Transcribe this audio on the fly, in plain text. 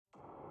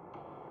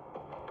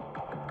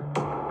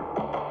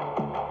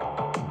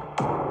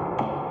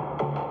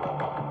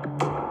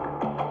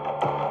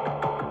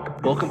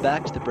Welcome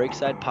back to the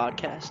Breakside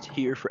Podcast,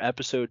 here for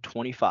episode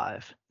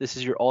 25. This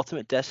is your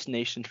ultimate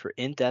destination for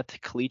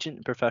in-depth collegiate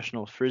and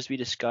professional Frisbee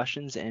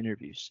discussions and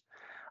interviews.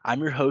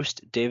 I'm your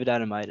host, David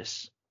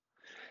Adamitis.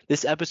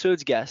 This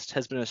episode's guest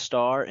has been a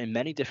star in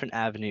many different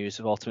avenues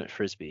of ultimate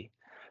Frisbee,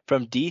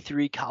 from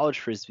D3 college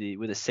Frisbee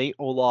with the St.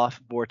 Olaf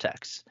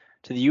Vortex,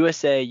 to the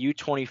USA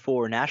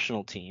U24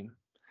 national team,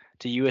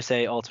 to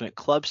USA Ultimate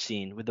Club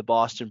scene with the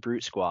Boston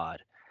Brute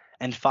Squad,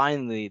 and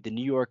finally, the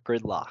New York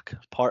Gridlock,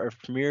 part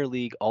of Premier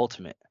League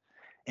Ultimate.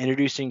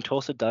 Introducing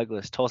Tulsa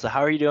Douglas. Tulsa, how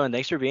are you doing?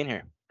 Thanks for being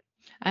here.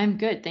 I'm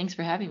good. Thanks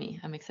for having me.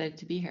 I'm excited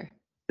to be here.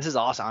 This is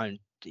awesome.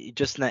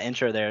 Just in that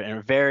intro there, and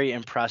a very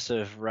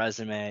impressive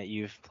resume.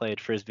 You've played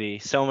Frisbee,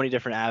 so many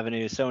different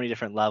avenues, so many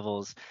different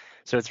levels.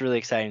 So it's really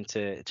exciting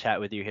to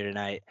chat with you here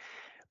tonight.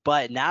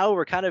 But now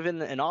we're kind of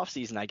in an off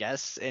season, I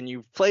guess, and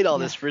you've played all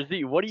this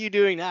Frisbee. What are you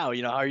doing now?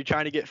 Are you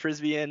trying to get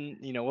Frisbee in?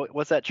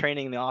 What's that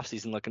training in the off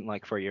season looking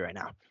like for you right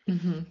now?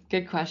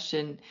 Good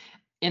question.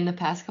 In the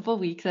past couple of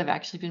weeks, I've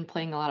actually been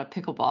playing a lot of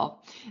pickleball.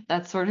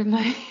 That's sort of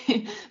my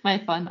my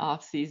fun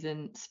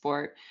off-season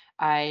sport.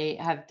 I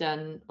have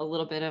done a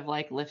little bit of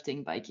like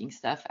lifting, biking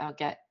stuff. I'll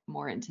get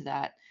more into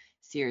that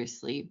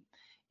seriously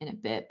in a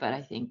bit, but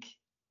I think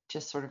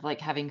just sort of like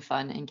having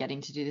fun and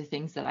getting to do the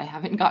things that I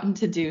haven't gotten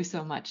to do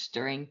so much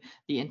during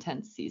the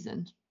intense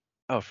season.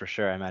 Oh, for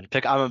sure. I'm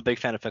a big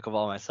fan of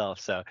pickleball myself,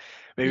 so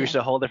maybe we Yeah. should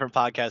a whole different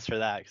podcast for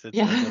that because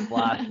it's a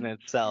blast in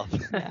itself.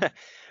 Yeah.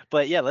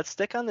 But yeah, let's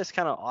stick on this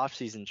kind of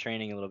off-season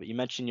training a little bit. You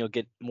mentioned you'll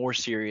get more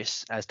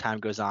serious as time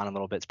goes on a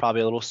little bit. It's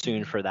probably a little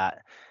soon for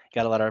that.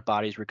 Got to let our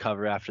bodies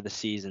recover after the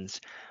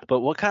seasons. But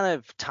what kind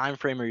of time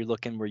frame are you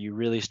looking where you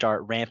really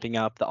start ramping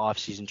up the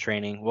off-season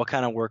training? What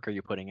kind of work are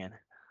you putting in?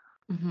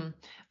 hmm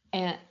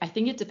And I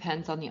think it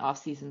depends on the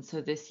off season. So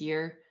this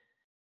year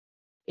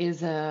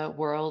is a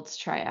world's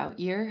tryout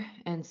year.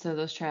 And so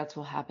those tryouts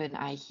will happen,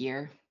 I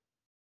hear,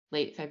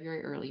 late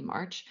February, early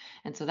March.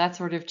 And so that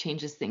sort of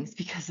changes things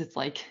because it's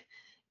like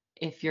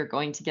if you're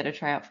going to get a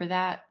tryout for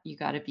that, you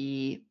got to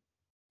be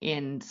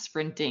in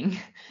sprinting,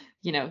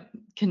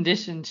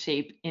 condition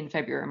shape in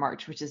February,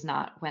 March, which is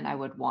not when I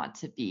would want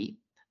to be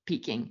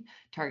peaking,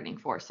 targeting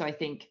for. So I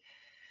think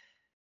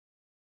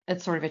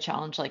it's sort of a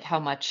challenge, like how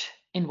much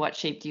in what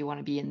shape do you want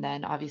to be in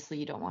then? Obviously,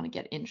 you don't want to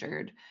get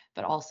injured,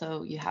 but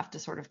also you have to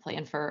sort of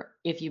plan for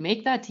if you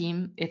make that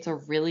team, it's a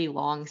really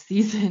long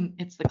season.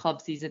 It's the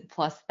club season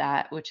plus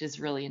that, which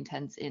is really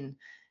intense in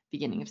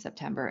beginning of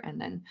September,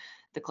 and then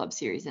the club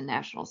series and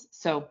nationals.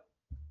 So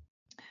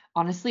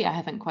honestly, I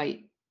haven't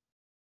quite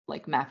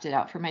like mapped it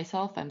out for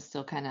myself. I'm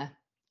still kind of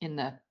in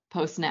the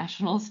post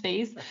nationals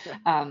phase.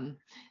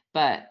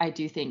 But I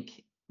do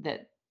think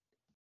that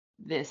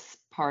this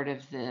part of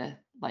the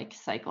like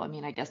cycle. I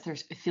mean, I guess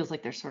it feels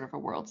like there's sort of a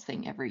world's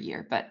thing every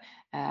year, but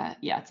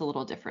yeah, it's a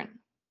little different.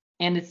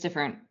 And it's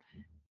different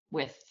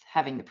with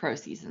having the pro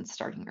season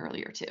starting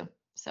earlier too.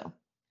 So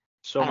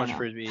So I don't much know.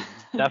 Frisbee.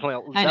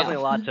 Definitely, I definitely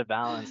know. a lot to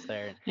balance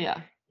there. Yeah.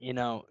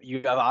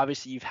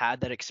 You've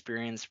had that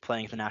experience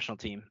playing for the national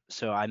team.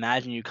 So I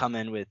imagine you come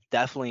in with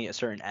definitely a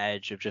certain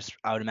edge of just,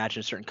 I would imagine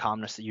a certain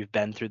calmness that you've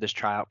been through this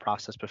tryout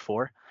process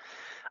before.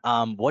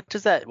 What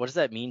does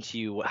that mean to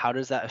you? How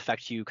does that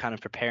affect you kind of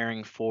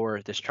preparing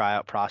for this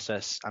tryout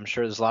process? I'm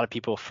sure there's a lot of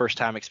people first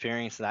time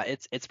experiencing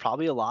that. It's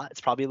probably a lot.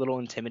 It's probably a little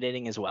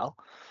intimidating as well.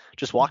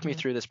 Just walk me hmm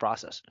through this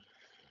process.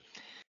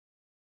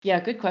 Yeah,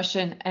 good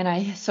question. And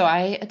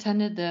I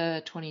attended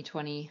the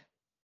 2020,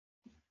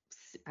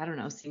 I don't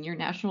know, senior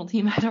national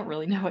team. I don't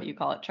really know what you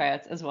call it,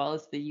 tryouts, as well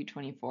as the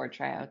U24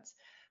 tryouts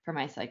for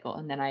my cycle.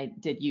 And then I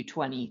did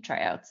U20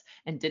 tryouts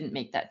and didn't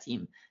make that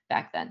team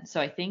back then. So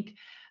I think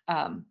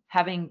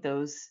having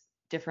those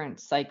different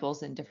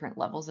cycles and different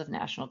levels of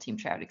national team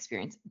tryout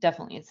experience,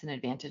 definitely it's an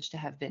advantage to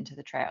have been to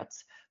the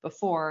tryouts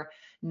before,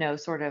 know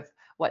sort of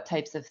what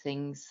types of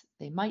things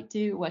they might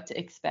do, what to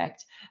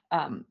expect.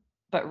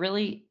 But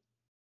really,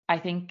 I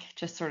think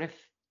just sort of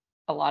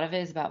a lot of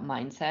it is about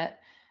mindset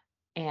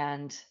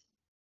and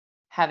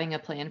having a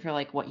plan for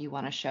like what you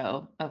want to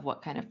show of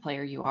what kind of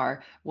player you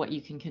are, what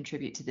you can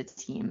contribute to the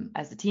team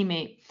as a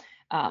teammate.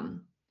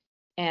 Um,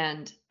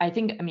 and I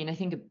think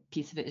a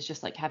piece of it is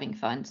just like having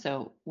fun.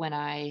 So when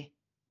I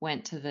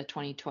went to the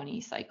 2020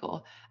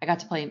 cycle, I got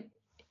to play,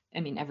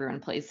 I mean,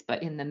 everyone plays,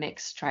 but in the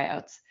mixed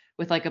tryouts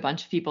with like a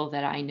bunch of people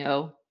that I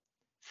know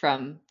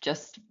from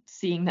just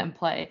seeing them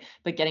play,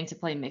 but getting to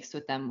play mixed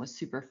with them was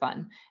super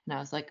fun. And I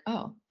was like,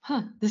 oh,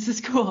 this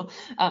is cool.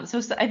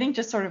 So I think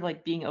just sort of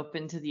like being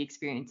open to the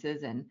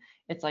experiences, and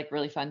it's like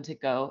really fun to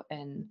go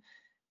and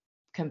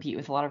compete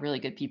with a lot of really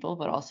good people,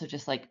 but also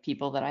just like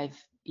people that I've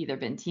either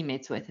been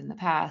teammates with in the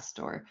past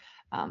or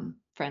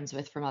friends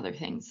with from other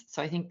things.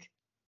 So I think,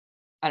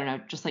 I don't know,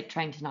 just like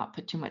trying to not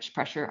put too much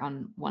pressure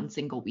on one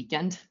single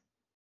weekend.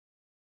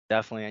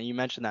 Definitely. And you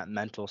mentioned that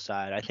mental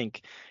side. I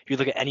think if you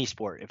look at any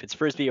sport, if it's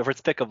frisbee or if it's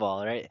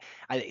pickleball, right?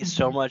 I think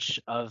so hmm much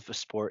of a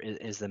sport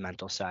is the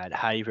mental side.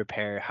 How do you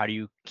prepare? How do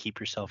you keep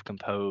yourself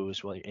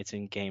composed while it's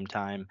in game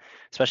time?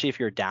 Especially if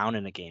you're down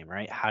in a game,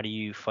 right? How do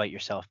you fight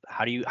yourself?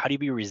 How do you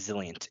be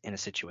resilient in a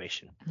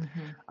situation?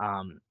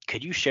 hmm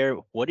could you share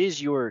what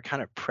is your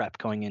kind of prep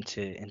going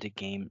into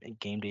game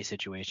day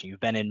situation? You've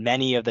been in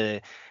many of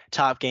the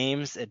top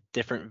games at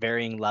different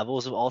varying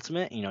levels of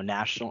ultimate.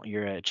 National.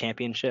 You're a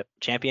championship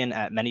champion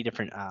at many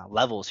different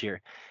levels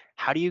here.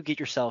 How do you get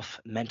yourself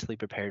mentally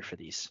prepared for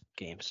these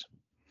games?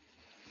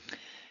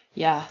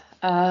 Yeah,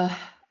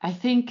 I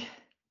think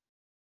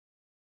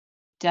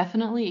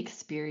definitely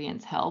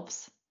experience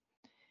helps.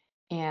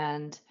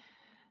 And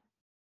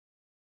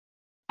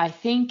I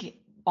think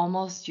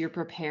almost you're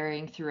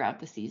preparing throughout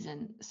the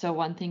season. So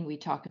one thing we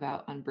talk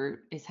about on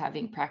Brute is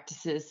having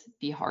practices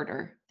be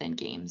harder than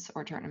games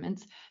or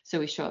tournaments.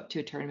 So we show up to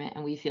a tournament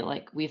and we feel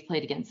like we've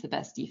played against the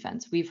best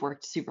defense. We've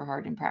worked super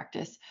hard in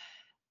practice.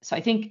 So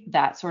I think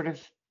that sort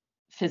of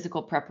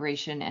physical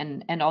preparation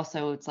and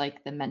also it's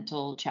like the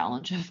mental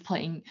challenge of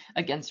playing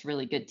against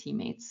really good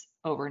teammates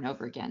over and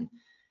over again,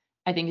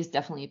 I think is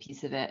definitely a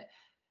piece of it.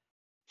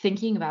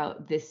 Thinking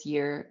about this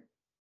year,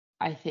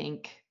 I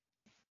think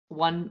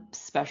one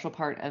special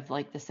part of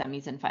like the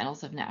semis and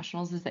finals of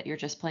nationals is that you're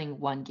just playing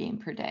one game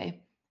per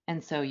day.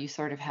 And so you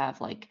sort of have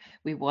like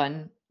we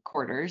won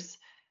quarters.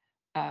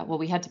 Well,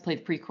 we had to play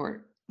the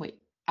pre-court.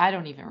 Wait, I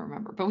don't even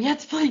remember, but we had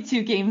to play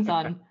two games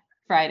on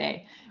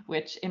Friday,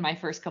 which in my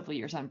first couple of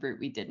years on Brute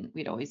we didn't.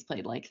 We'd always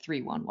played like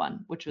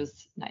 3-1-1, which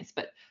was nice.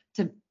 But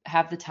to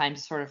have the time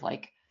to sort of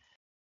like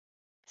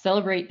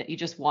celebrate that you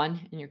just won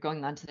and you're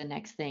going on to the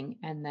next thing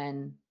and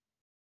then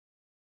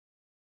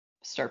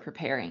start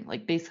preparing.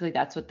 Like basically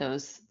that's what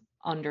those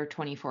under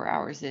 24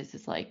 hours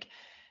is like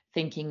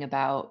thinking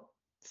about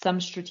some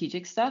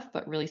strategic stuff,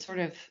 but really sort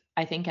of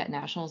I think at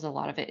nationals a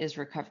lot of it is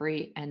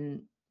recovery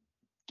and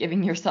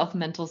giving yourself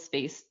mental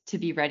space to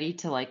be ready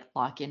to like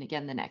lock in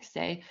again the next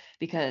day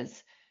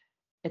because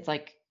it's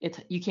like it's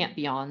you can't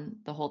be on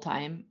the whole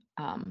time.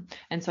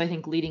 And so I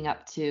think leading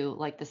up to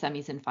like the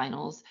semis and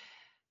finals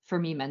for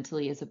me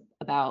mentally is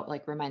about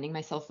like reminding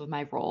myself of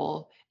my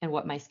role and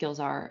what my skills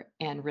are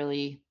and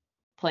really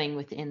playing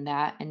within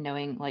that and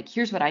knowing like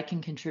here's what I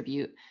can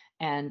contribute,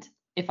 and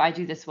if I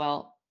do this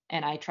well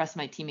and I trust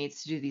my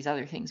teammates to do these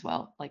other things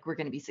well, like we're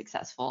going to be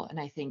successful. And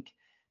I think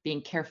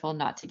being careful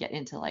not to get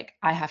into like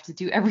I have to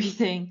do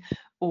everything,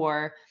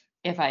 or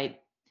if I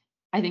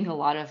think a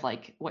lot of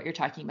like what you're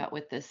talking about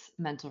with this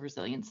mental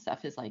resilience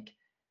stuff is like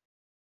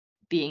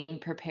being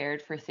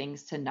prepared for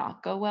things to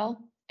not go well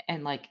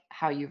and like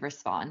how you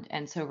respond.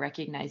 And so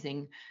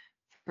recognizing,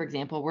 for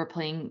example, we're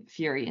playing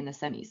Fury in the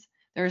semis.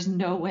 There's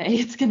no way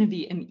it's going to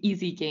be an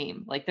easy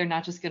game. Like they're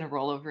not just going to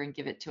roll over and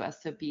give it to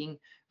us. So being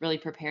really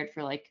prepared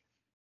for like,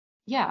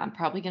 yeah, I'm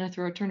probably going to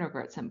throw a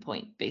turnover at some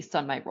point based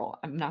on my role.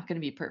 I'm not going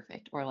to be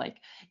perfect. Or like,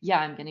 yeah,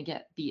 I'm going to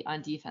get beat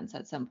on defense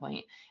at some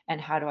point.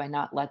 And how do I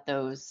not let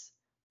those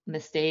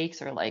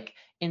mistakes or like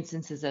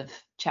instances of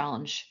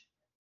challenge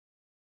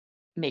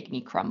make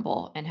me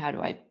crumble, and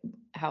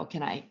how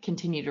can I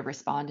continue to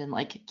respond and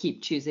like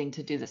keep choosing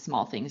to do the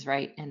small things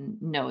right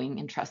and knowing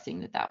and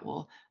trusting that that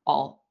will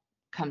all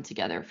come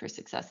together for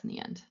success in the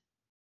end.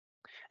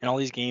 And all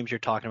these games you're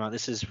talking about,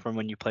 this is from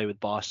when you play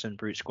with Boston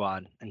Brute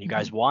Squad, and you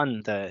guys Mhm.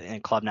 won the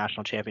club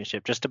national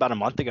championship just about a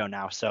month ago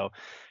now. So,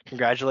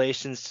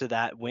 congratulations to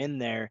that win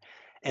there.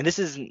 And this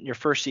is your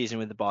first season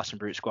with the Boston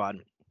Brute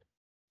Squad,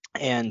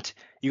 and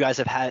you guys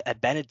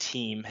have been a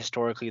team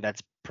historically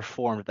that's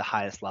performed at the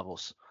highest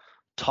levels.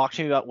 Talk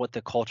to me about what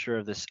the culture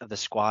of the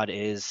squad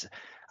is.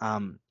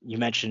 You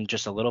mentioned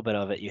just a little bit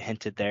of it. You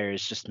hinted there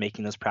is just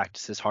making those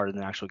practices harder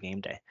than actual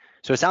game day.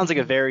 So it sounds like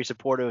a Mhm. very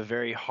supportive,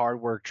 very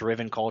hard work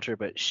driven culture.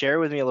 But share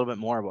with me a little bit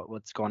more about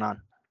what's going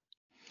on.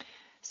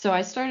 So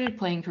I started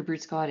playing for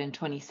Brute Squad in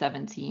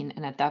 2017,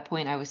 and at that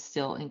point I was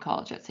still in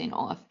college at St.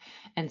 Olaf.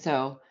 And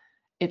so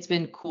it's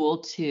been cool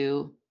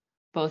to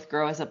both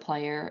grow as a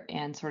player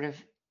and sort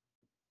of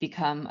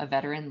become a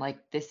veteran.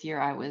 Like this year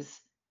I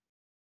was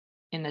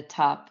in the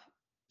top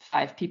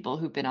 5 people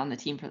who've been on the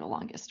team for the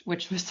longest,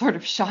 which was sort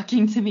of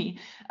shocking to me.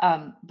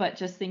 But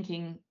just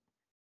thinking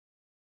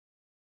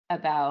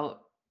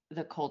about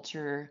the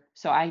culture.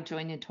 So I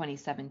joined in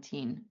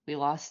 2017. We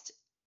lost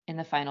in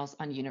the finals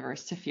on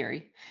Universe to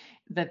Fury.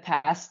 The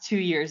past 2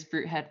 years,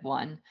 Brute had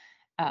won.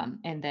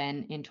 And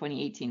then in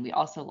 2018, we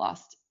also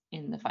lost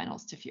in the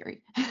finals to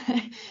Fury.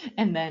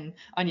 And then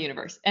on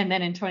Universe. And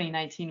then in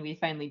 2019, we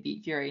finally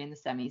beat Fury in the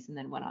semis and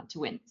then went on to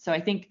win. So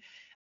I think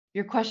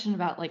your question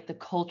about like the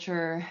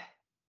culture,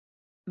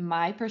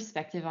 my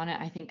perspective on it,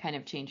 I think kind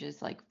of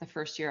changes. Like the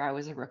first year I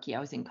was a rookie, I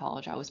was in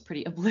college, I was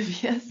pretty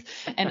oblivious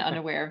and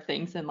unaware of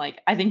things. And like,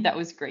 I think that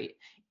was great.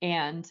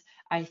 And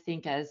I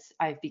think as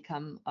I've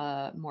become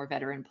a more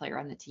veteran player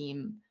on the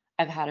team,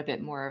 I've had a bit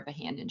more of a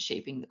hand in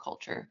shaping the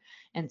culture.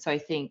 And so I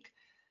think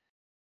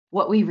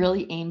what we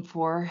really aim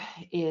for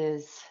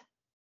is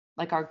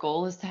like our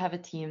goal is to have a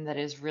team that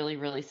is really,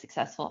 really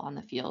successful on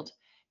the field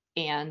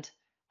and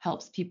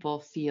helps people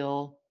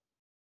feel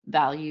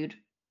valued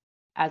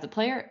as a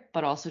player,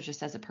 but also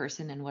just as a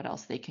person and what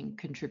else they can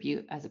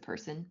contribute as a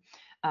person.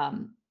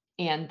 Um,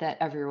 and that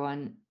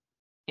everyone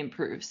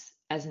improves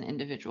as an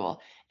individual.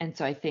 And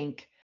so I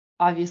think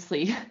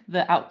obviously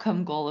the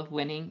outcome goal of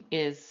winning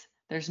is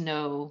there's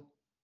no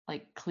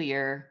like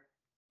clear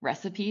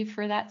recipe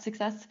for that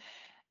success.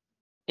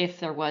 If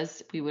there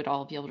was, we would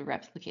all be able to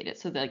replicate it.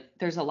 So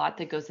there's a lot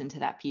that goes into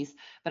that piece,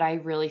 but I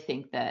really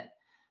think that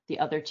the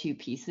other two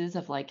pieces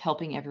of like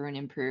helping everyone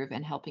improve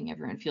and helping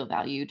everyone feel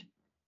valued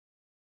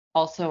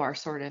also are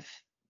sort of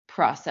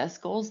process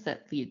goals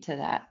that lead to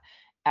that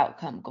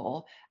outcome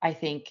goal. I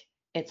think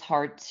it's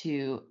hard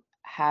to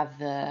have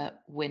the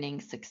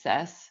winning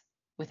success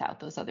without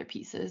those other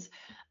pieces.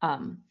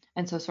 And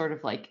so, sort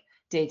of like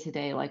day to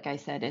day, like I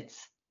said,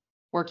 it's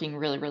working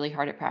really, really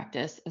hard at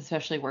practice,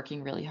 especially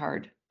working really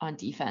hard on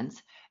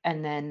defense,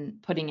 and then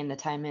putting in the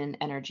time and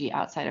energy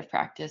outside of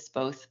practice,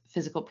 both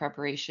physical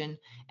preparation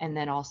and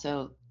then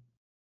also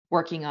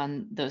working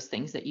on those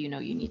things that you know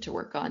you need to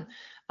work on.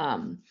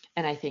 And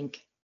I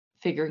think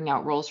figuring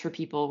out roles for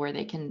people where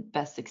they can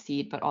best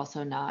succeed, but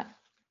also not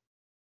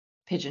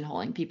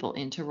pigeonholing people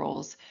into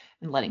roles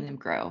and letting them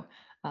grow.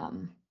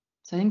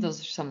 So I think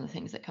those are some of the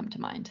things that come to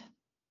mind.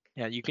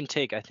 Yeah, you can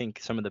take, I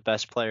think, some of the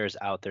best players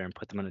out there and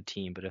put them on a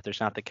team, but if there's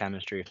not the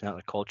chemistry, if not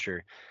the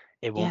culture,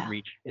 it won't Yeah.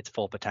 reach its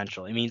full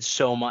potential. It means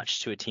so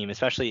much to a team,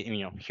 especially,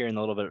 hearing a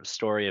little bit of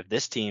story of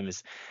this team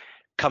is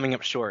coming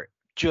up short,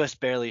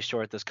 just barely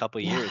short this couple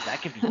of Yeah. years.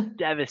 That can be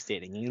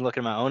devastating. And you look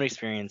at my own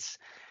experience,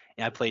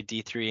 I played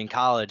D3 in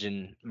college,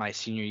 and my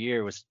senior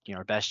year was,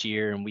 our best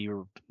year, and we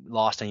were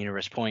lost on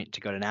Universe Point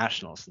to go to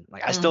nationals. And,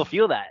 like, I Mm, still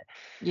feel that.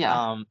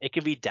 yeah. It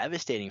can be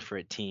devastating for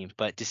a team,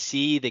 but to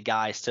see the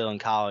guys still in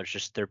college,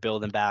 just they're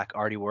building back,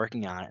 already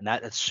working on it, and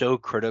that's so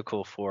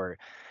critical for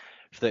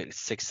the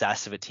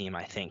success of a team,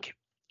 I think.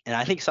 And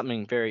I think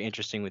something very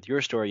interesting with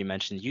your story, you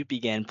mentioned you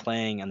began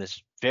playing on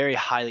this very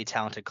highly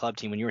talented club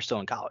team when you were still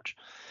in college,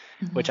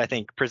 which Mhm. I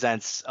think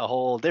presents a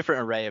whole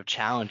different array of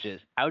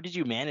challenges. How did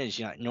you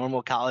manage,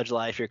 normal college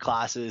life, your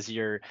classes,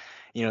 your,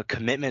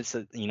 commitments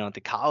at, at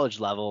the college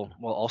level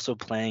while also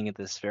playing at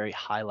this very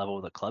high level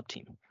with a club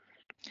team?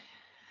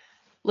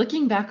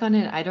 Looking back on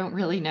it, I don't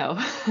really know.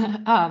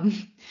 um,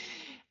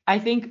 I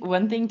think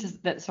one thing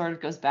that sort of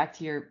goes back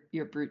to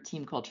your brute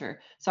team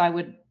culture. So I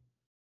would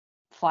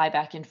fly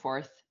back and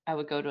forth. I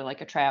would go to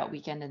like a tryout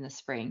weekend in the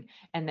spring,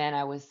 and then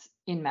I was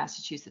in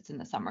Massachusetts in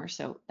the summer,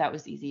 so that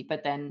was easy.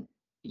 But then,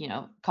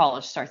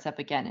 college starts up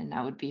again, and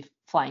I would be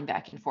flying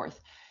back and forth.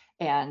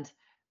 And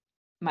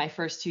my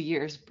first 2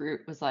 years,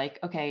 Brute was like,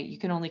 okay, you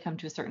can only come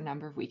to a certain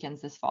number of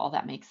weekends this fall.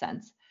 That makes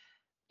sense.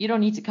 You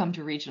don't need to come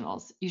to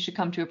regionals. You should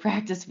come to a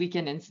practice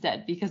weekend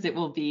instead because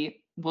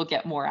we'll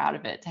get more out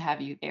of it to have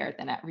you there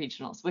than at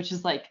regionals, which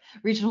is like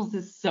regionals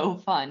is so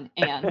fun.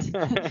 And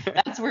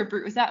that's where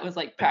Brute was at, was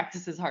like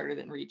practice is harder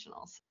than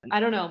regionals. I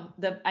don't know.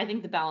 I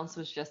think the balance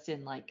was just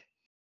in like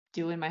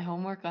doing my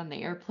homework on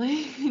the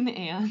airplane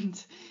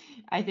and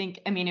I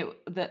mean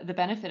the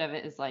benefit of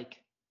it is like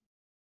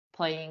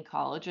playing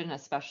college and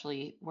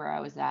especially where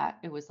I was at,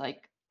 it was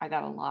like I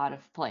got a lot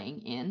of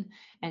playing in.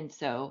 And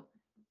so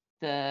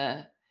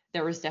the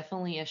there was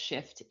definitely a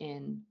shift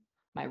in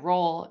my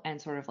role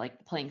and sort of like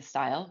the playing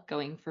style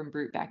going from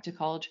brute back to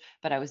college,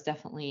 but I was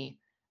definitely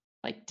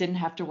like didn't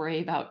have to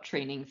worry about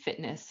training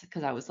fitness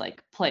because I was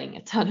like playing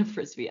a ton of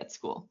frisbee at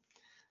school.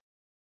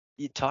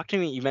 You talk to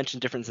me, you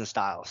mentioned difference in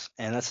styles,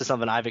 and that's just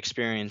something I've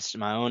experienced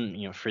in my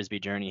own, frisbee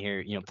journey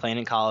here, playing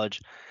in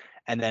college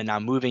and then now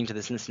moving to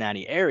the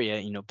Cincinnati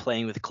area,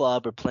 playing with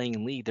club or playing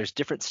in league. There's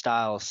different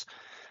styles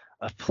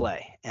of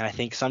play. And I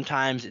think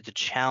sometimes it's a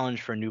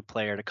challenge for a new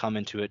player to come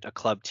into a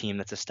club team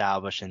that's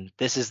established and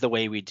this is the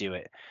way we do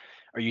it.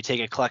 Or you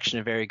take a collection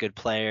of very good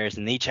players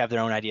and they each have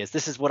their own ideas.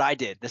 This is what I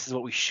did. This is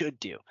what we should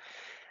do.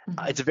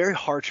 Mhm. It's a very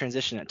hard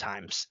transition at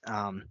times.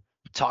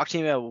 Talk to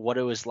me about what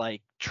it was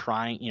like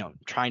trying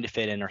to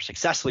fit in or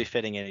successfully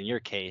fitting in your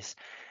case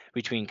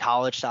between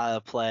college style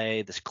of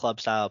play, this club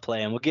style of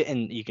play, and we'll get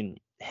in. You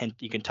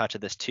can touch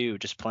at this too,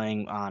 just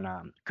playing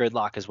on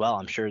gridlock as well.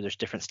 I'm sure there's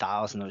different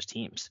styles in those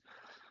teams.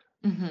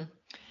 Mhm.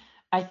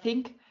 I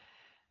think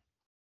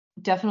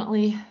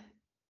definitely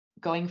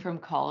going from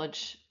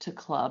college to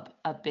club,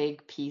 a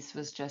big piece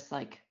was just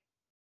like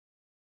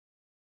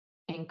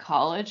in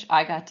college,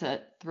 I got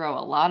to throw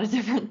a lot of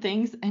different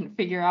things and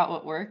figure out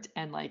what worked.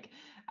 And like,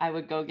 I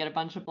would go get a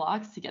bunch of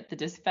blocks to get the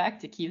disc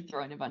back to keep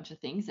throwing a bunch of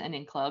things. And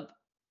in club,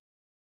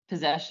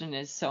 possession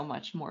is so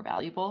much more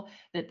valuable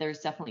that there's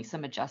definitely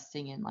some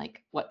adjusting in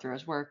like what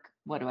throws work,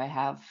 what do I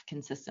have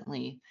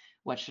consistently,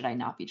 what should I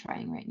not be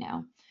trying right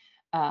now.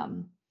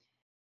 Um,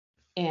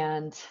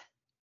 and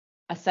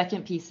a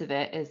second piece of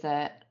it is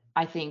that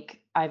I think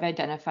I've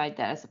identified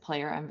that as a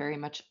player, I'm very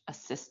much a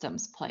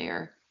systems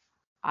player.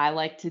 I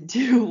like to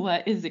do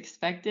what is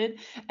expected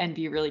and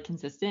be really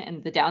consistent.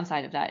 And the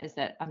downside of that is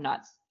that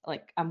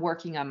I'm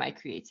working on my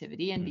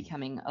creativity and Mm.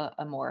 becoming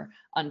a more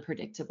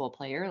unpredictable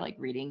player, like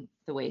reading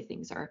the way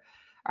things are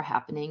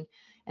happening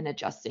and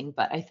adjusting.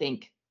 But I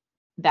think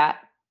that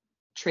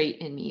trait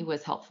in me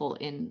was helpful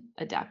in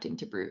adapting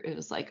to brute. It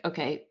was like,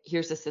 okay,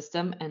 here's a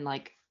system and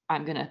like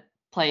I'm gonna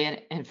play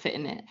it and fit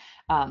in it.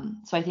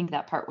 So I think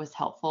that part was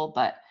helpful,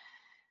 but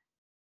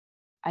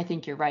I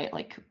think you're right.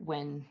 Like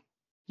when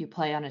you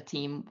play on a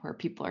team where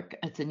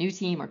it's a new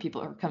team or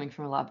people are coming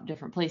from a lot of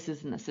different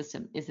places and the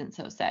system isn't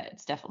so set,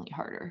 it's definitely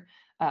harder.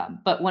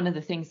 But one of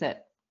the things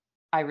that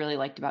I really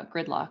liked about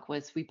Gridlock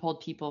was we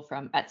pulled people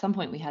from, at some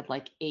point we had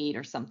like 8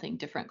 or something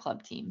different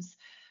club teams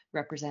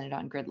represented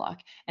on Gridlock.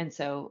 And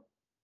so,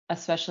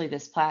 especially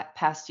this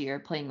past year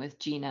playing with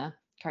Gina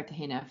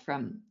Cartagena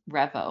from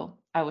Revo,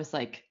 I was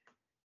like,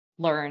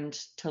 learned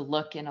to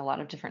look in a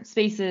lot of different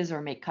spaces or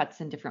make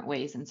cuts in different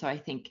ways. And so I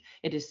think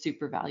it is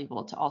super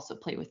valuable to also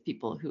play with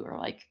people who are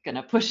like going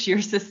to push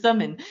your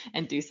system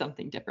and do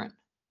something different.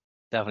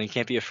 Definitely, you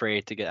can't be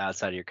afraid to get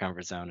outside of your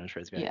comfort zone in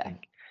frisbee. I Yeah.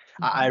 think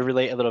I Mm-hmm.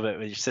 relate a little bit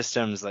with your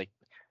systems. Like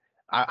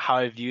how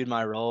I viewed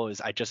my role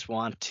is I just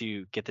want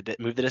to get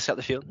move the disc up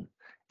the field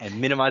and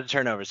minimize the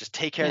turnovers. Just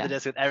take care of the Yeah.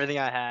 disc with everything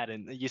I had,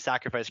 and you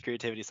sacrifice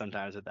creativity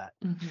sometimes with that.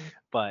 Mm-hmm.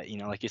 But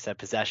like you said,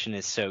 possession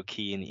is so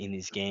key in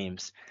these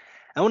games.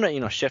 I want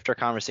to shift our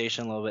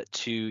conversation a little bit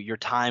to your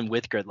time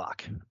with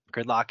Gridlock.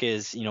 Gridlock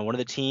is one of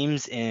the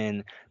teams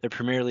in the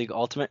Premier League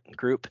Ultimate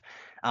group.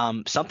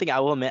 Something I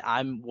will admit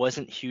I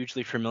wasn't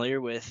hugely familiar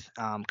with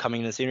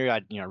coming into this interview.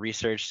 I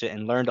researched it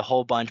and learned a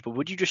whole bunch. But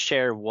would you just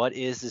share what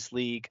is this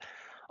league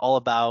all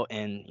about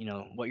and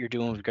what you're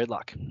doing with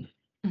Gridlock?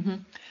 Mm-hmm.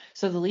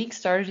 So the league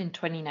started in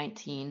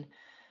 2019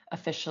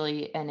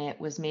 officially, and it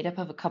was made up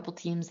of a couple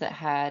teams that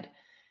had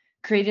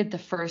created the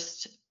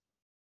first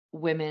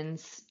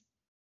women's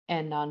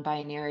and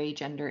non-binary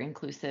gender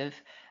inclusive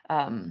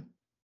um,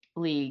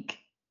 league.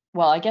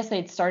 Well, I guess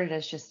they'd started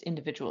as just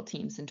individual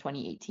teams in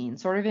 2018,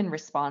 sort of in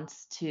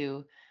response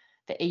to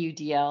the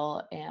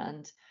AUDL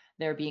and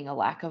there being a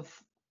lack of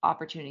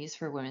opportunities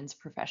for women's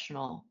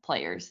professional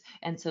players.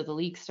 And so the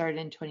league started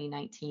in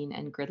 2019,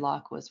 and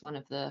Gridlock was one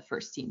of the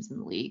first teams in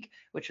the league,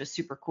 which was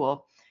super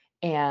cool.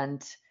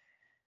 And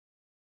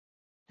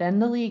then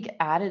the league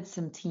added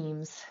some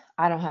teams.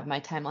 I don't have my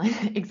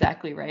timeline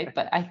exactly right,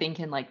 but I think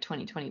in like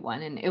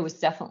 2021. And it was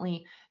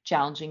definitely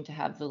challenging to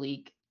have the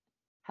league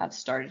have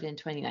started in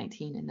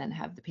 2019 and then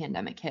have the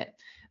pandemic hit.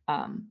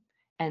 Um,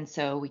 and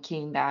so we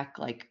came back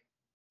like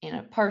in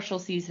a partial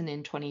season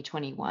in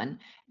 2021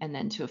 and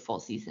then to a full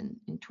season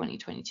in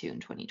 2022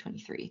 and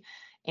 2023.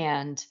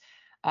 And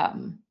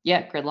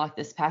yeah, Gridlock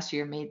this past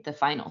year made the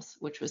finals,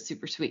 which was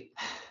super sweet.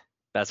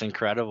 That's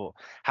incredible.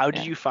 How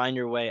did Yeah. you find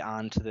your way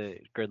onto the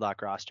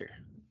Gridlock roster?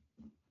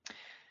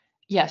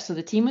 Yeah, so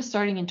the team was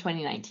starting in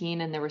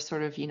 2019 and there was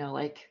sort of,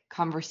 like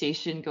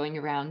conversation going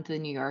around the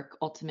New York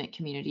Ultimate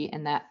community.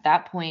 And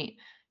that point,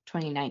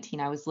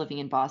 2019, I was living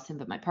in Boston,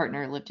 but my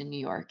partner lived in New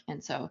York.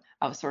 And so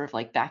I was sort of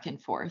like back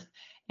and forth.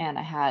 And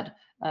I had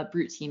a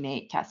Brute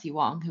teammate, Cassie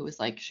Wong, who was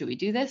like, should we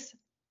do this?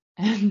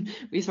 And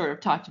we sort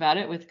of talked about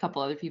it with a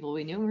couple other people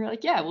we knew. And we were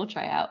like, yeah, we'll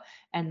try out.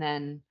 And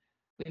then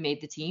we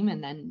made the team.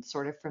 And then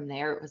sort of from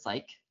there, it was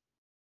like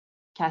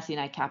Cassie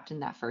and I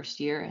captained that first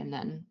year. And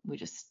then we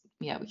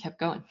kept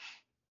going.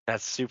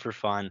 That's super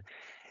fun.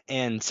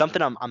 And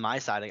something on my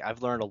side, like,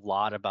 I've learned a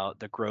lot about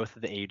the growth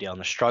of the AUDL and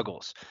the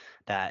struggles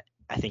that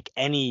I think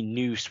any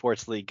new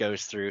sports league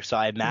goes through. So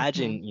I Hmm.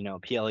 imagine,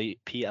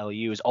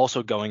 PLU is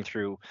also going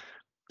through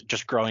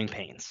just growing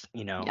pains.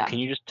 Yeah. Can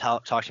you just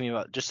talk to me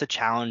about just the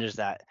challenges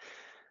that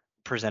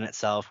present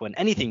itself when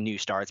anything new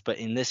starts, but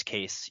in this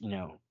case,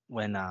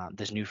 when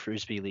this new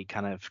frisbee league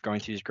kind of going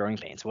through these growing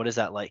pains, what is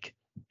that like?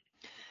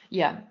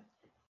 Yeah.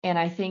 And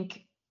I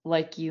think,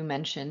 like you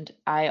mentioned,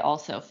 I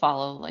also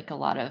follow like a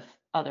lot of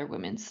other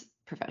women's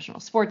professional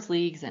sports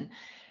leagues. And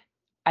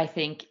I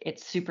think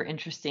it's super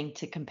interesting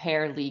to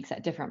compare leagues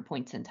at different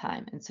points in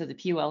time. And so the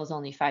PUL is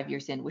only 5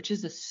 years in, which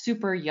is a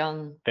super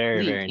young Very,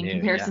 league very in new. Yeah.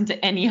 comparison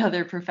to any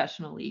other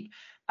professional league.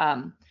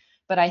 Um,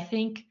 but I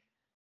think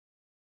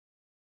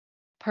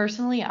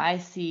personally, I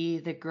see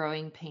the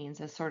growing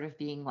pains as sort of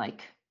being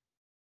like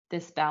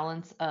this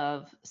balance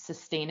of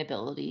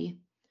sustainability.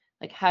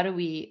 Like,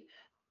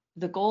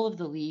 the goal of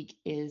the league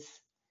is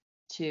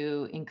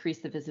to increase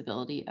the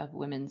visibility of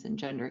women's and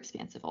gender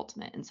expansive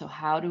ultimate. And so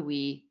how do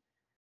we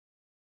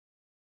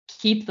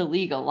keep the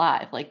league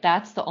alive? Like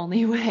that's the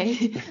only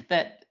way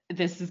that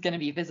this is going to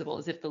be visible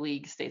is if the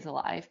league stays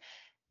alive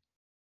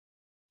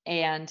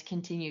and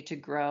continue to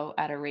grow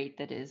at a rate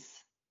that is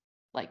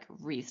like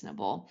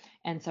reasonable.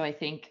 And so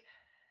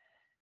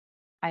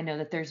I know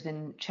that there's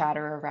been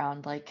chatter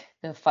around like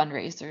the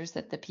fundraisers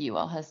that the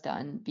PUL has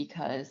done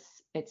because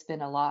it's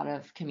been a lot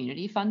of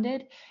community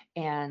funded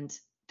and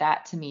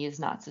that to me is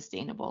not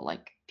sustainable.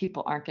 Like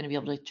people aren't going to be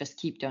able to just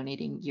keep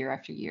donating year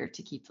after year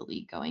to keep the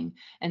league going.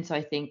 And so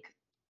I think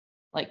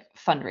like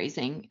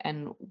fundraising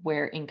and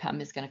where income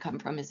is going to come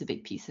from is a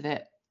big piece of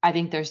it. I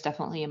think there's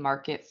definitely a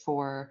market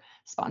for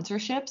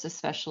sponsorships,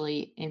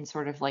 especially in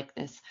sort of like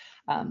this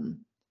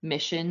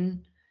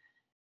mission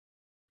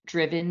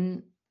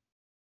driven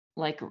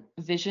like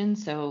vision.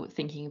 So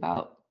thinking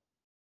about,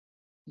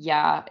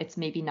 yeah, it's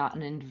maybe not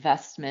an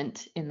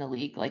investment in the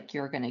league, like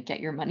you're going to get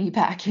your money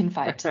back in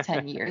 5 to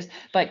 10 years,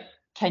 but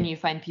can you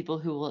find people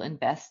who will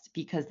invest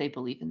because they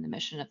believe in the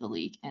mission of the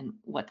league and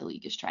what the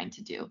league is trying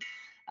to do?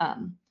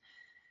 Um,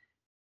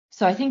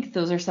 so I think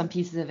those are some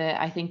pieces of it.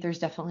 I think there's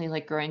definitely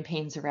like growing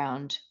pains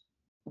around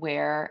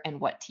where and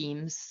what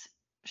teams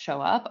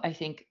show up. I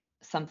think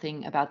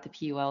something about the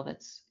PUL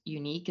that's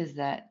unique is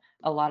that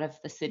a lot of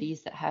the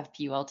cities that have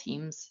PUL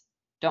teams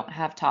don't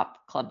have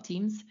top club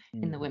teams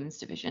in the Mm. women's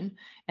division.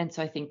 And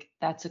so I think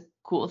that's a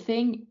cool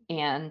thing.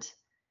 And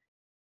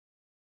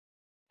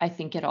I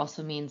think it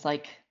also means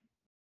like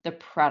the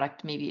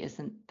product maybe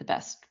isn't the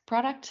best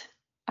product.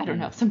 I don't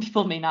know. Mm. Some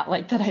people may not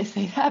like that I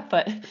say that,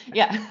 but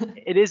yeah.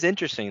 It is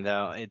interesting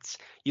though. It's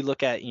you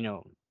look at,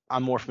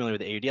 I'm more familiar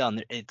with the AUDL,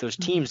 and those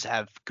Mhm. teams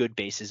have good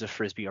bases of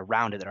frisbee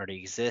around it that already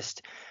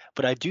exist.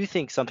 But I do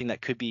think something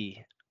that could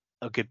be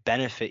a good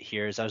benefit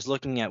here is I was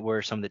looking at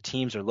where some of the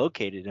teams are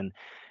located, and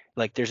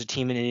like there's a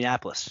team in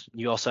Indianapolis.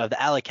 You also have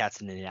the Alley Cats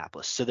in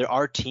Indianapolis. So there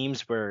are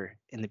teams where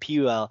in the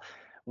PUL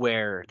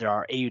where there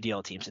are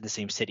AUDL teams in the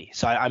same city.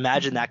 So I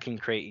imagine Mhm. that can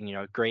create,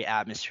 a great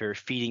atmosphere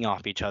feeding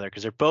off each other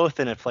because they're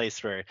both in a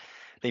place where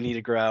they need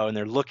to grow and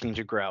they're looking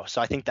to grow.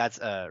 So I think that's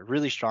a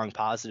really strong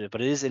positive.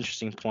 But it is an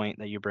interesting point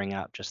that you bring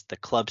up. Just the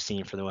club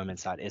scene for the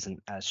women's side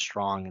isn't as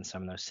strong in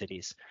some of those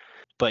cities.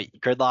 But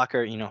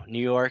Gridlocker,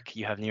 New York,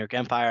 you have New York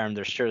Empire, and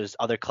there's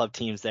other club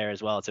teams there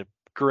as well. It's a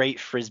great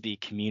frisbee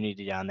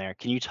community down there.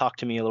 Can you talk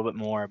to me a little bit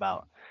more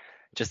about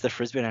just the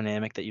frisbee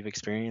dynamic that you've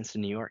experienced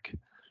in New York?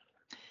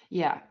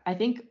 Yeah, I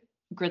think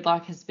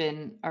Gridlock has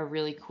been a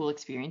really cool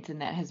experience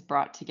and that has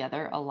brought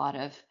together a lot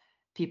of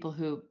people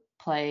who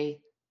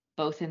play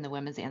both in the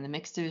women's and the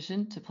mixed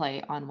division to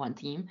play on one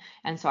team.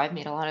 And so I've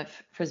made a lot of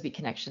frisbee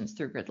connections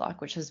through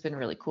Gridlock, which has been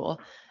really cool.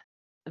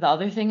 The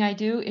other thing I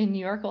do in New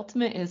York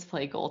Ultimate is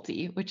play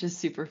Goalty, which is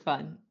super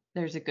fun.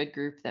 There's a good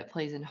group that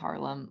plays in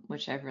Harlem,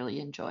 which I've really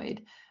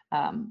enjoyed.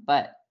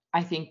 But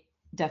I think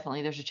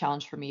definitely there's a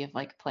challenge for me of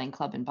like playing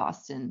club in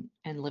Boston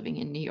and living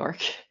in New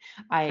York.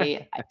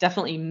 I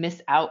definitely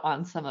miss out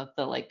on some of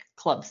the like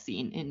club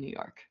scene in New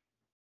York.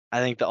 I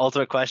think the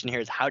ultimate question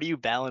here is how do you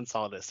balance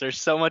all this? There's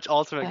so much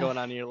ultimate Ugh, going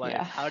on in your life.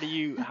 yeah. How do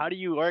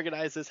you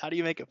organize this? How do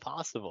you make it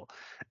possible?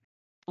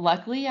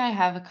 Luckily, I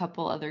have a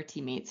couple other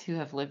teammates who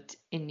have lived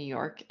in New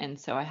York, and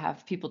so I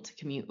have people to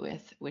commute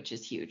with, which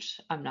is huge.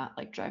 I'm not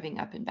like driving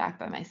up and back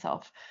by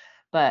myself.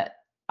 But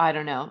I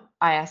don't know.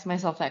 I ask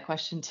myself that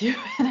question too,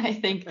 and I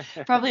think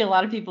probably a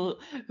lot of people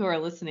who are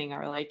listening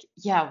are like,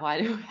 "Yeah,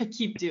 why do I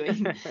keep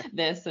doing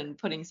this and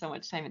putting so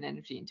much time and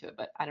energy into it?"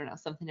 But I don't know,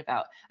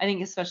 I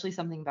think especially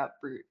something about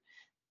Brute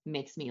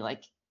makes me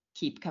like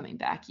keep coming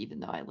back even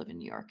though I live in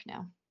New York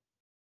now.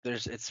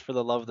 It's for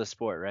the love of the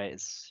sport, right?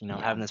 It's Yeah.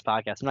 having this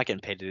podcast. I'm not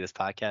getting paid to do this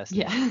podcast, and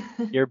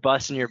Yeah. you're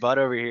busting your butt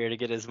over here to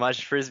get as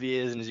much frisbee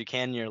as you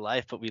can in your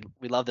life. But we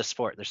love the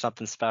sport. There's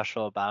something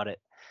special about it.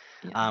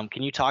 Yeah.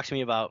 Can you talk to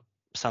me about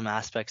some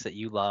aspects that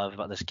you love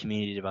about this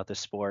community, about this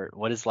sport?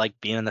 What is like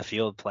being in the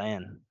field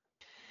playing?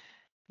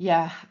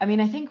 Yeah, I mean,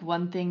 I think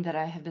one thing that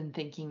I have been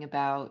thinking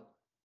about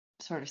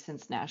sort of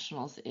since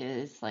nationals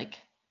is like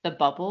the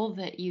bubble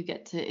that you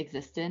get to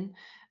exist in,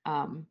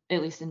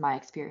 at least in my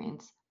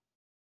experience,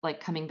 like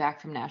coming back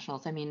from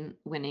nationals. I mean,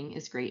 winning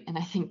is great, and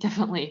I think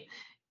definitely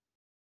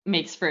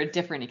makes for a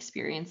different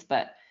experience,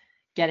 but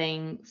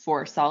getting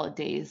 4 solid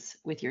days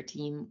with your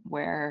team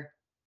where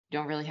you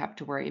don't really have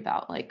to worry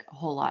about like a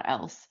whole lot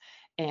else,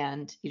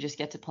 and you just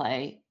get to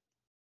play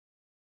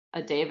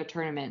a day of a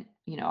tournament,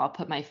 I'll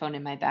put my phone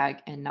in my bag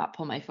and not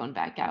pull my phone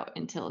back out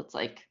until it's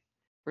like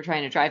we're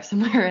trying to drive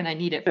somewhere and I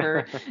need it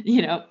for,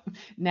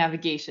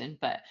 navigation.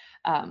 But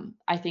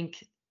I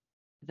think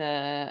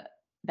the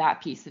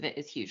that piece of it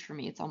is huge for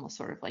me. It's almost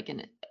sort of like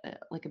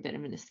like a bit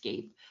of an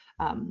escape.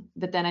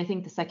 But then I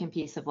think the second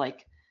piece of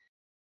like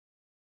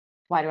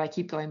why do I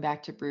keep going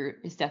back to Brute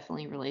is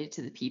definitely related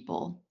to the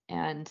people.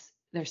 And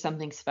there's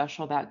something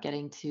special about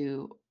getting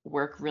to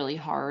work really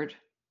hard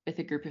with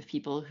a group of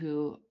people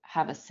who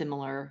have a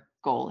similar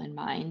goal in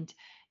mind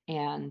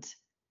and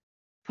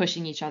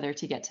pushing each other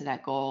to get to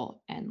that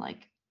goal and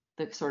like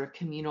the sort of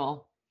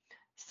communal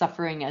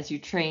suffering as you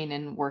train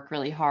and work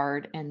really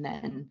hard and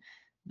then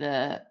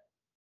the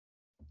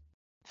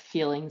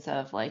feelings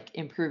of like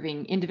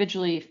improving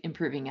individually,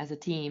 improving as a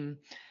team,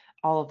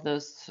 all of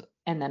those.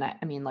 And then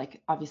I mean,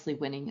 like obviously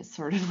winning is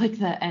sort of like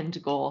the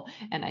end goal.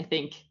 And I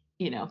think,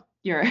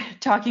 you're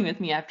talking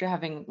with me after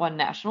having won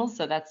nationals.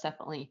 So that's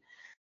definitely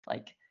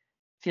like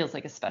feels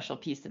like a special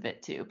piece of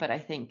it too. But I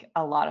think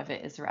a lot of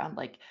it is around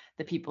like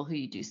the people who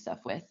you do stuff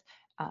with.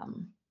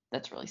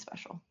 That's really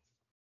special.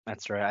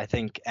 That's right. I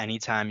think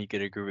anytime you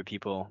get a group of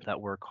people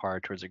that work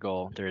hard towards a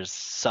goal, there's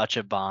such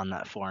a bond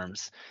that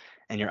forms,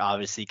 and you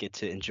obviously get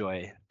to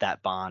enjoy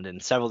that bond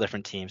in several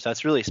different teams. So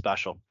that's really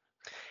special.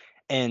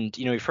 And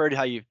we've heard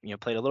how you've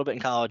played a little bit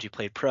in college, you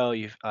played pro,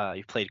 you've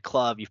played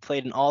club, you've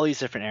played in all these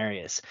different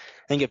areas.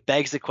 I think it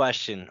begs the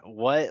question: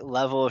 what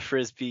level of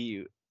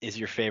frisbee is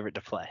your favorite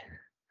to play?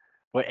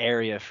 What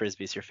area of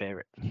frisbee is your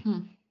favorite?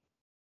 Hmm.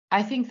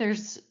 I think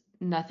there's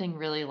nothing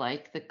really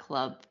like the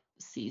club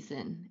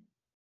season.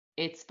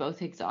 It's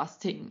both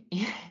exhausting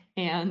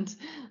and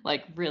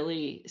like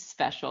really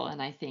special.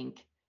 And I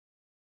think,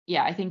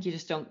 yeah, I think you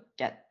just don't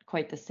get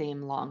quite the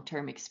same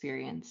long-term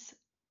experience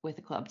with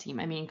a club team.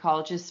 I mean,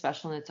 college is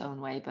special in its own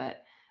way,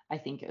 but I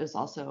think it was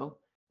also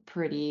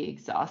pretty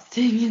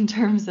exhausting in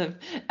terms of,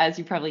 as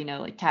you probably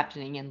know, like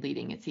captaining and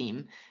leading a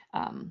team.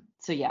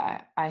 So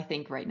yeah, I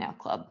think right now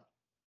club.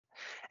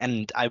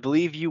 And I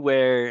believe you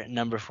wear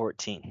number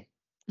 14.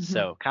 Mhm.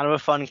 So kind of a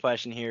fun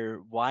question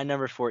here. Why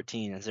number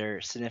 14? Is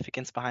there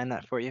significance behind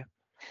that for you?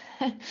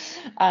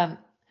 Um,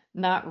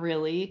 Not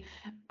really.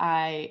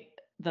 I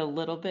The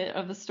little bit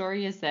of the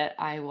story is that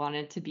I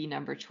wanted to be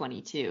number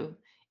 22,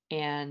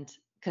 and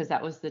because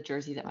that was the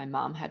jersey that my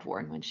mom had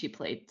worn when she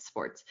played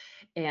sports.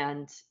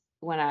 And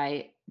when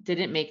I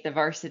didn't make the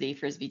varsity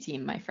frisbee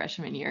team my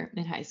freshman year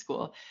in high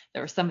school,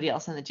 there was somebody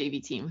else on the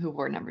JV team who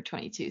wore number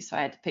 22, so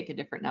I had to pick a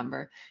different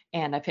number,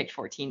 and I picked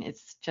 14.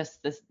 It's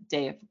just this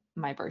day of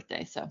my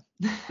birthday, so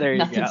There you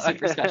nothing go.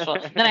 super special.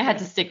 Then I had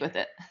to stick with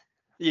it.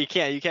 You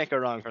can't go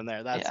wrong from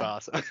there. That's Yeah.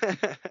 awesome.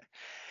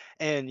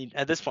 And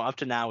at this point, up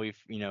to now, we've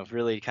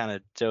really kind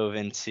of dove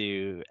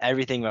into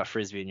everything about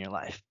frisbee in your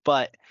life.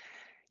 But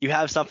you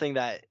have something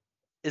that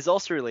is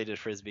also related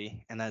to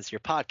frisbee, and that's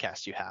your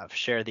podcast you have,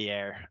 Share the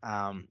Air.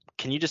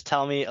 Can you just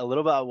tell me a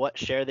little about what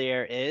Share the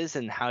Air is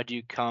and how do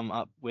you come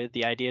up with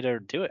the idea to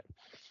do it?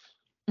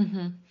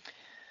 hmm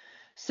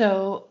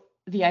So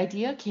the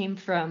idea came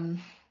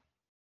from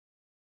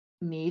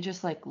me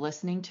just like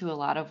listening to a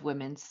lot of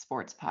women's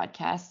sports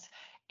podcasts.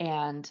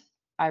 And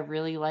I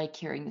really like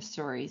hearing the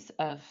stories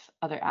of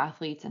other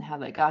athletes and how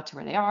they got to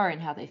where they are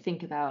and how they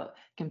think about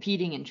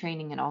competing and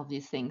training and all of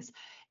these things.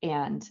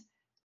 And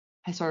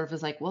I sort of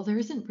was like, well, there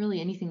isn't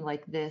really anything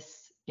like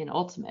this in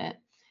Ultimate.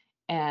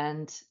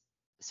 And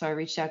so I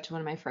reached out to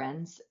one of my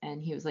friends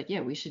and he was like,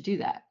 "Yeah, we should do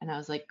that." And I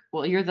was like,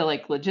 "Well, you're the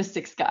like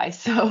logistics guy.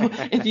 So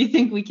if you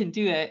think we can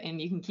do it and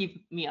you can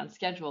keep me on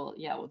schedule,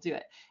 yeah, we'll do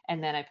it."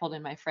 And then I pulled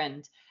in my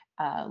friend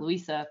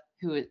Louisa,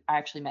 who I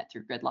actually met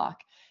through Gridlock.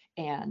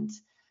 And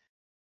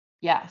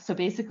yeah, so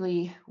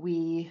basically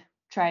we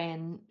try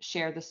and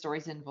share the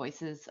stories and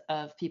voices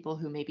of people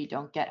who maybe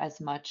don't get as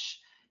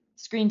much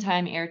screen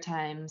time,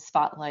 airtime,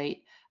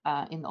 spotlight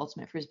in the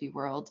ultimate frisbee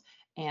world.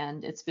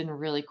 And it's been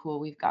really cool.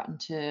 We've gotten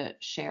to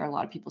share a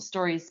lot of people's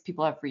stories.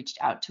 People have reached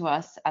out to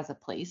us as a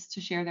place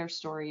to share their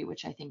story,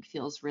 which I think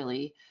feels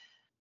really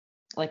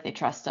like they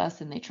trust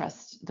us and they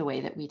trust the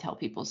way that we tell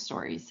people's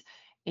stories.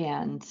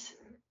 And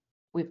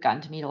we've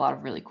gotten to meet a lot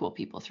of really cool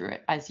people through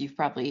it, as you've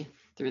probably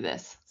through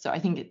this. So I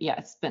think, yeah,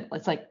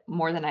 it's like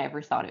more than I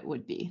ever thought it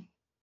would be.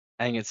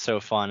 I think it's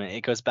so fun.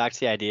 It goes back to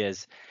the idea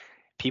is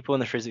people in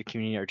the frisbee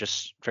community are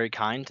just very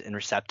kind and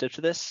receptive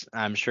to this.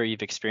 I'm sure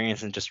you've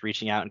experienced in just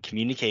reaching out and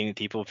communicating with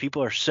people.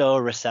 People are so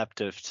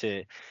receptive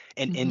to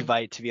an hmm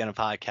invite to be on a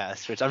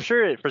podcast, which I'm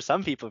sure for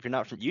some people, if you're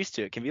not used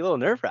to it, can be a little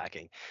nerve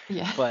wracking.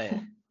 Yeah. But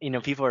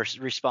people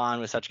respond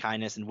with such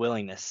kindness and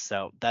willingness,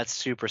 so that's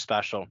super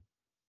special.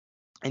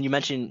 And you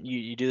mentioned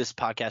you do this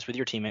podcast with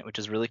your teammate, which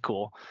is really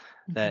cool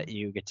that Mhm.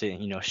 you get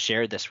to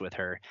share this with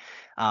her.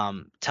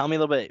 Tell me a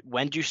little bit,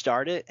 when did you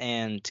start it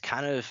and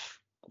kind of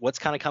what's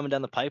kind of coming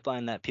down the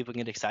pipeline that people can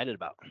get excited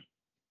about?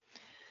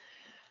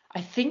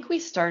 I think we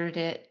started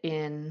it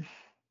in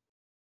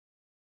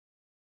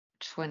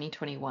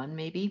 2021,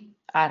 maybe.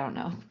 I don't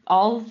know.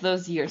 All of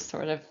those years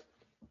sort of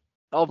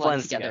All blend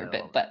blends together together a a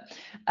little bit. bit.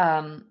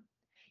 But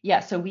yeah,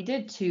 so we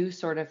did two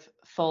sort of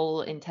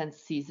full intense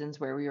seasons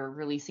where we were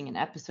releasing an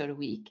episode a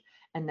week.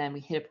 And then we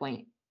hit a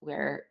point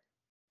where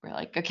we're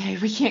like, okay,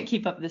 we can't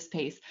keep up this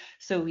pace.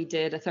 So we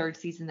did a third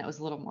season that was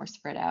a little more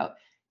spread out.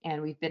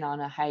 And we've been on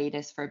a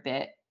hiatus for a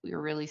bit. We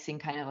were releasing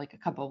kind of like a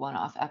couple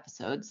one-off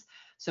episodes.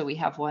 So we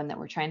have one that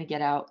we're trying to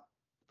get out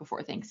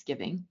before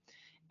Thanksgiving.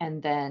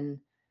 And then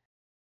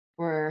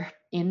we're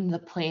in the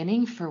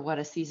planning for what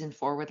a season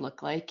four would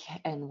look like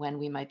and when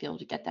we might be able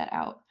to get that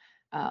out.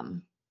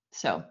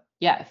 So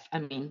yeah, I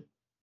mean,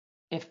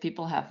 if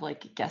people have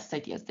like guest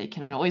ideas, they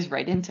can always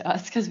write into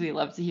us because we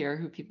love to hear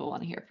who people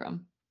want to hear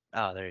from.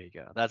 Oh, there you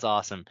go. That's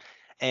awesome.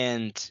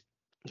 And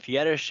if you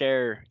had to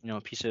share,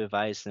 a piece of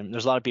advice, and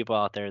there's a lot of people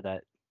out there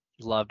that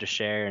love to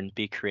share and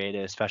be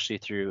creative, especially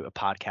through a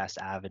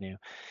podcast avenue.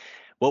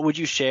 What would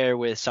you share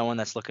with someone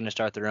that's looking to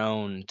start their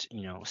own,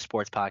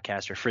 sports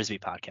podcast or frisbee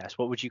podcast?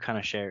 What would you kind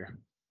of share?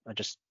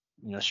 Just,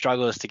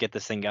 struggles to get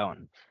this thing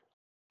going.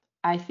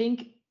 I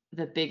think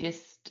the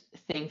biggest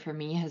thing for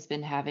me has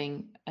been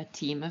having a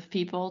team of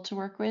people to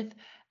work with.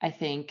 I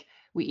think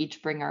we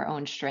each bring our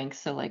own strengths.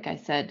 So, like I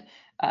said,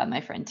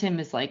 my friend Tim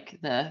is like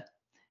the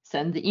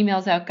send the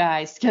emails out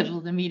guy,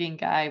 schedule the meeting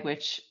guy,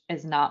 which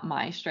is not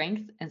my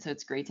strength. And so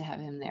it's great to have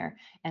him there.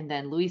 And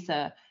then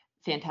Luisa,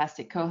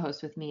 fantastic co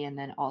host with me, and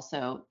then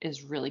also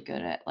is really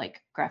good at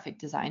like graphic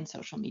design,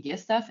 social media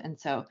stuff. And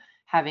so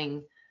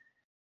having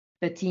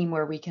the team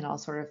where we can all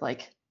sort of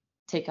like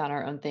take on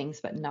our own things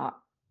but not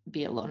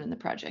be alone in the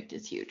project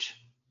is huge.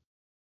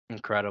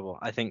 Incredible.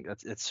 I think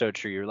it's so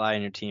true. You rely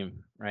on your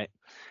team, right?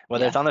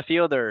 Whether it's Yeah. on the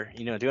field or,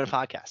 doing a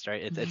podcast,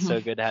 right? It's so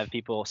good to have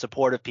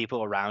supportive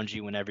people around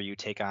you whenever you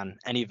take on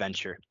any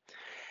venture.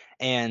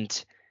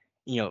 And,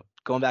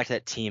 going back to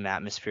that team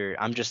atmosphere,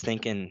 I'm just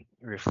thinking,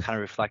 kind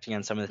of reflecting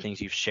on some of the things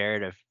you've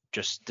shared of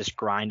just this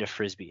grind of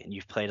frisbee, and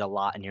you've played a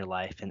lot in your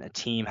life, and a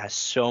team has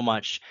so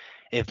much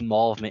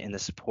involvement in the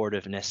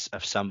supportiveness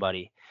of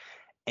somebody.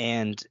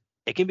 And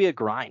it can be a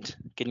grind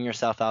getting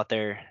yourself out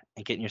there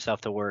and getting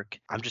yourself to work.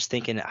 I'm just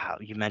thinking how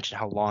you mentioned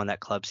how long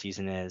that club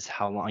season is,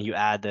 how long you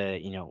add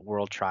the,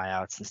 world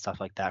tryouts and stuff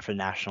like that for the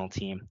national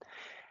team.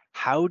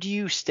 How do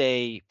you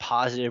stay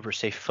positive or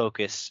stay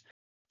focused,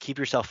 keep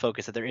yourself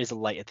focused that there is a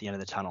light at the end of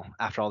the tunnel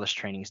after all this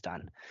training's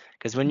done?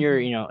 Because when you're,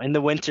 Mhm. in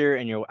the winter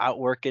and you're out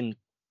working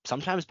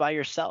sometimes by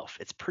yourself,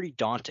 it's pretty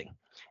daunting.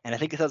 And I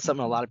think that's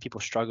something a Mhm. lot of people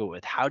struggle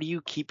with. How do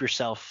you keep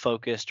yourself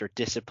focused or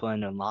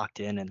disciplined and locked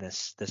in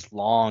this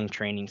long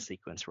training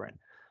sequence we're in?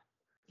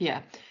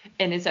 Yeah.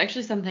 And it's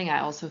actually something I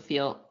also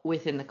feel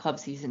within the club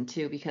season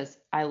too, because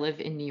I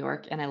live in New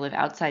York and I live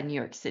outside New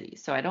York City.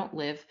 So I don't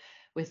live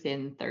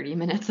within 30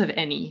 minutes of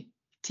any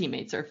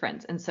teammates or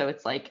friends. And so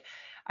it's like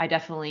I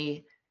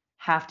definitely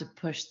have to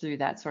push through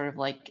that sort of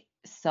like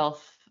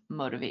self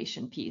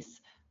motivation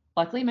piece.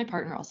 Luckily, my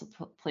partner also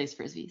plays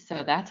frisbee,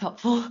 so that's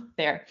helpful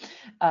there.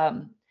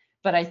 Um,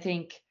 but I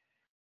think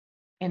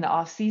in the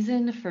off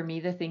season, for me,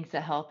 the things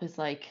that help is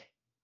like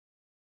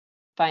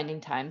finding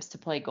times to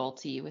play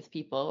Goalty with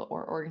people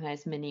or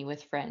organize mini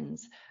with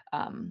friends.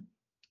 Um,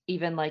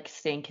 Even like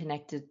staying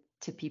connected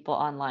to people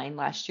online.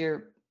 Last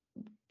year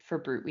for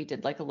Brute, we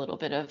did like a little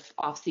bit of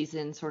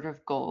off-season sort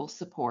of goal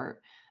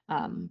support.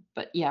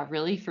 But yeah,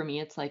 really for me,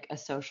 it's like a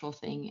social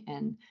thing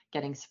and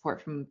getting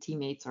support from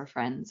teammates or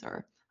friends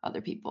or other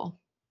people.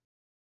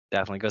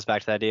 Definitely goes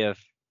back to the idea of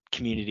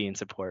community and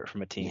support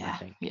from a team, I Yeah,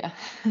 think. yeah.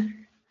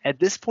 At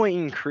this point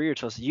in your career,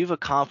 Tulsa, you've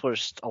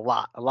accomplished a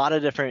lot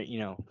of different,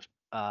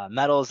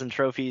 medals and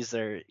trophies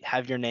that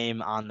have your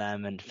name on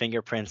them and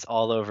fingerprints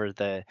all over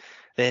the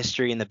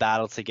history and the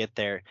battle to get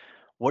there.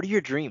 What are your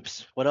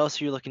dreams? What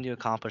else are you looking to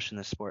accomplish in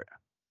this sport?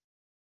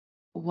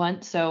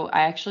 So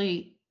I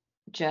actually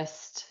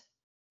just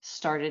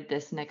started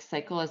this next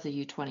cycle as a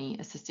U20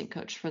 assistant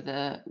coach for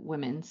the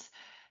women's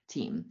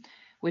team,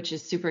 which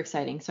is super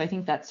exciting. So I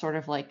think that's sort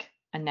of like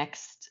a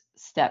next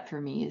step for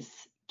me is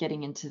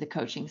getting into the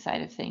coaching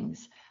side of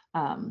things.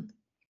 Um,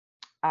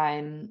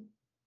 I'm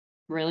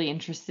really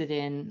interested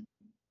in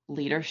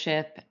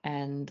leadership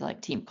and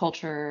like team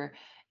culture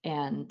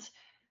and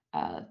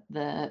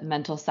the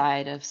mental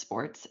side of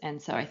sports.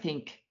 And so I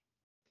think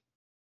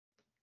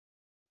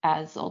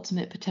as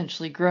Ultimate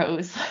potentially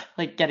grows,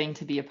 like getting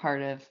to be a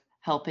part of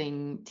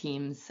helping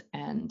teams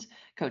and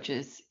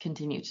coaches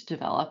continue to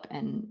develop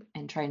and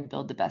try and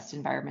build the best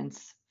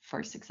environments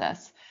for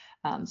success.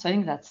 So I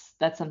think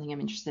that's something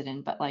I'm interested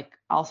in, but like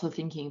also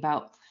thinking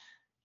about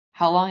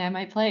how long I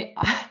might play.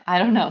 I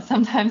don't know.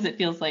 Sometimes it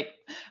feels like,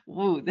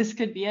 woo, this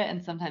could be it.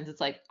 And sometimes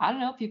it's like, I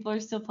don't know, people are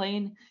still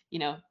playing,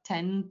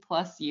 10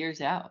 plus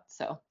years out.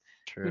 So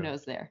who True.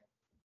 knows there?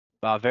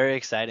 Wow, very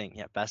exciting.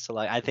 Yeah, best of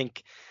luck. I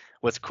think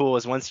what's cool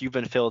is once you've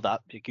been filled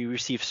up, you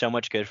receive so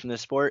much good from the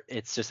sport,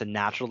 it's just a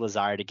natural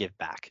desire to give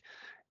back.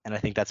 And I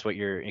think that's what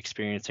you're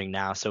experiencing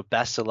now. So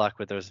best of luck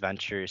with those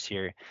ventures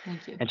here.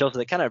 Thank you. And Joseph,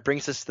 that kind of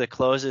brings us to the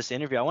close of this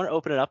interview. I want to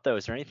open it up though.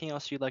 Is there anything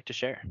else you'd like to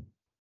share?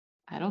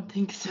 I don't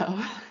think so.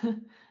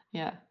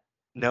 Yeah.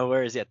 No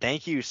worries. Yeah,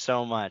 thank you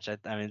so much. I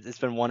mean, it's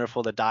been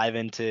wonderful to dive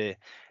into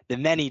the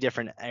many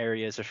different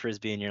areas of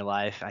frisbee in your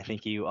life. I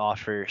think you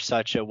offer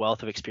such a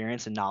wealth of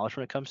experience and knowledge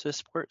when it comes to this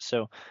sport.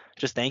 So,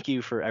 just thank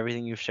you for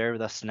everything you've shared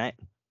with us tonight.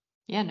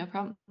 Yeah, no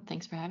problem.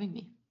 Thanks for having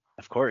me.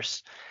 Of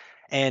course.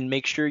 And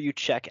make sure you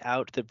check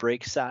out the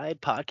Breakside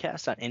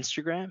podcast on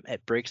Instagram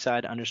at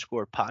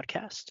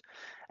breakside_podcast.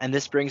 And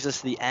this brings us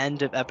to the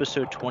end of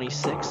episode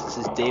 26. This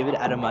is David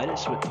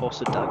Adamitis with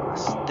Tulsa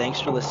Douglas.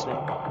 Thanks for listening.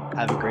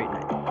 Have a great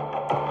night.